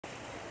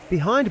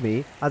Behind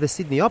me are the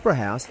Sydney Opera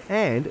House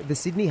and the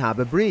Sydney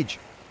Harbour Bridge.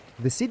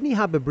 The Sydney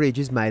Harbour Bridge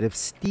is made of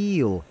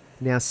steel.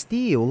 Now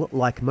steel,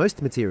 like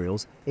most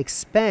materials,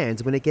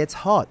 expands when it gets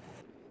hot.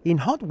 In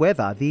hot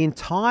weather, the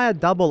entire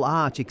double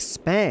arch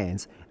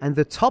expands and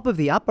the top of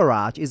the upper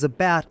arch is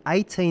about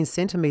 18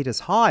 centimetres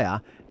higher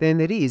than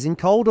it is in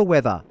colder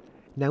weather.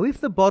 Now if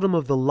the bottom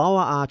of the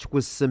lower arch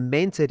was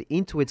cemented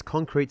into its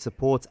concrete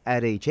supports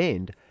at each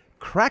end,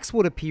 cracks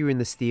would appear in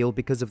the steel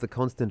because of the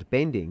constant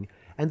bending,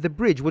 and the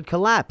bridge would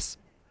collapse.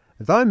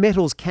 Though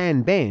metals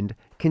can bend,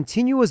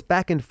 continuous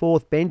back and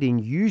forth bending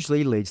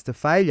usually leads to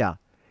failure.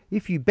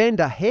 If you bend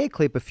a hair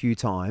clip a few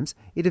times,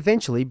 it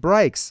eventually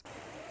breaks.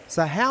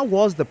 So how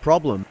was the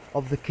problem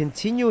of the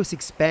continuous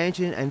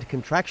expansion and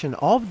contraction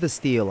of the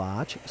steel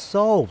arch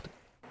solved?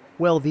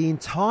 Well, the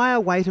entire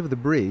weight of the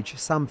bridge,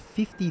 some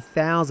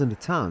 50,000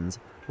 tonnes,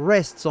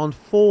 rests on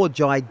 4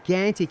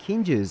 gigantic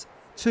hinges,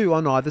 2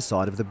 on either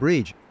side of the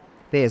bridge.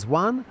 There's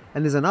one,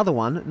 and there's another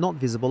one not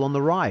visible on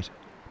the right.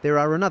 There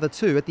are another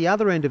 2 at the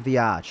other end of the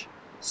arch.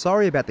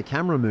 Sorry about the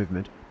camera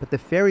movement, but the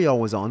ferry I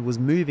was on was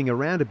moving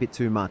around a bit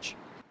too much.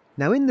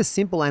 Now in the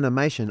simple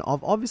animation,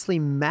 I've obviously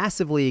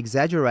massively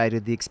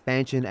exaggerated the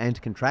expansion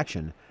and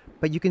contraction,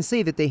 but you can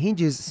see that the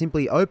hinges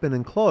simply open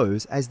and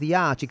close as the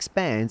arch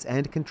expands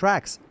and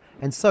contracts,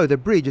 and so the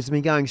bridge has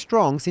been going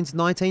strong since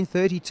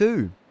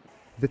 1932.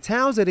 The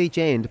towers at each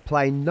end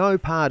play no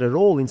part at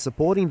all in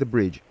supporting the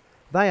bridge.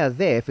 They are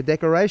there for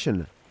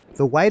decoration.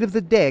 The weight of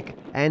the deck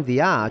and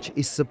the arch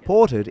is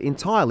supported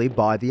entirely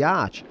by the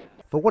arch.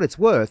 For what it's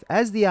worth,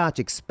 as the arch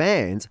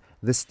expands,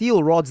 the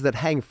steel rods that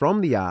hang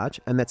from the arch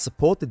and that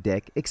support the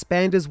deck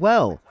expand as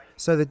well,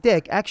 so the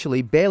deck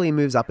actually barely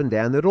moves up and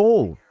down at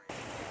all.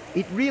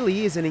 It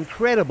really is an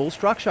incredible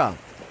structure.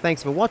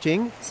 Thanks for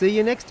watching, see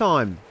you next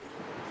time.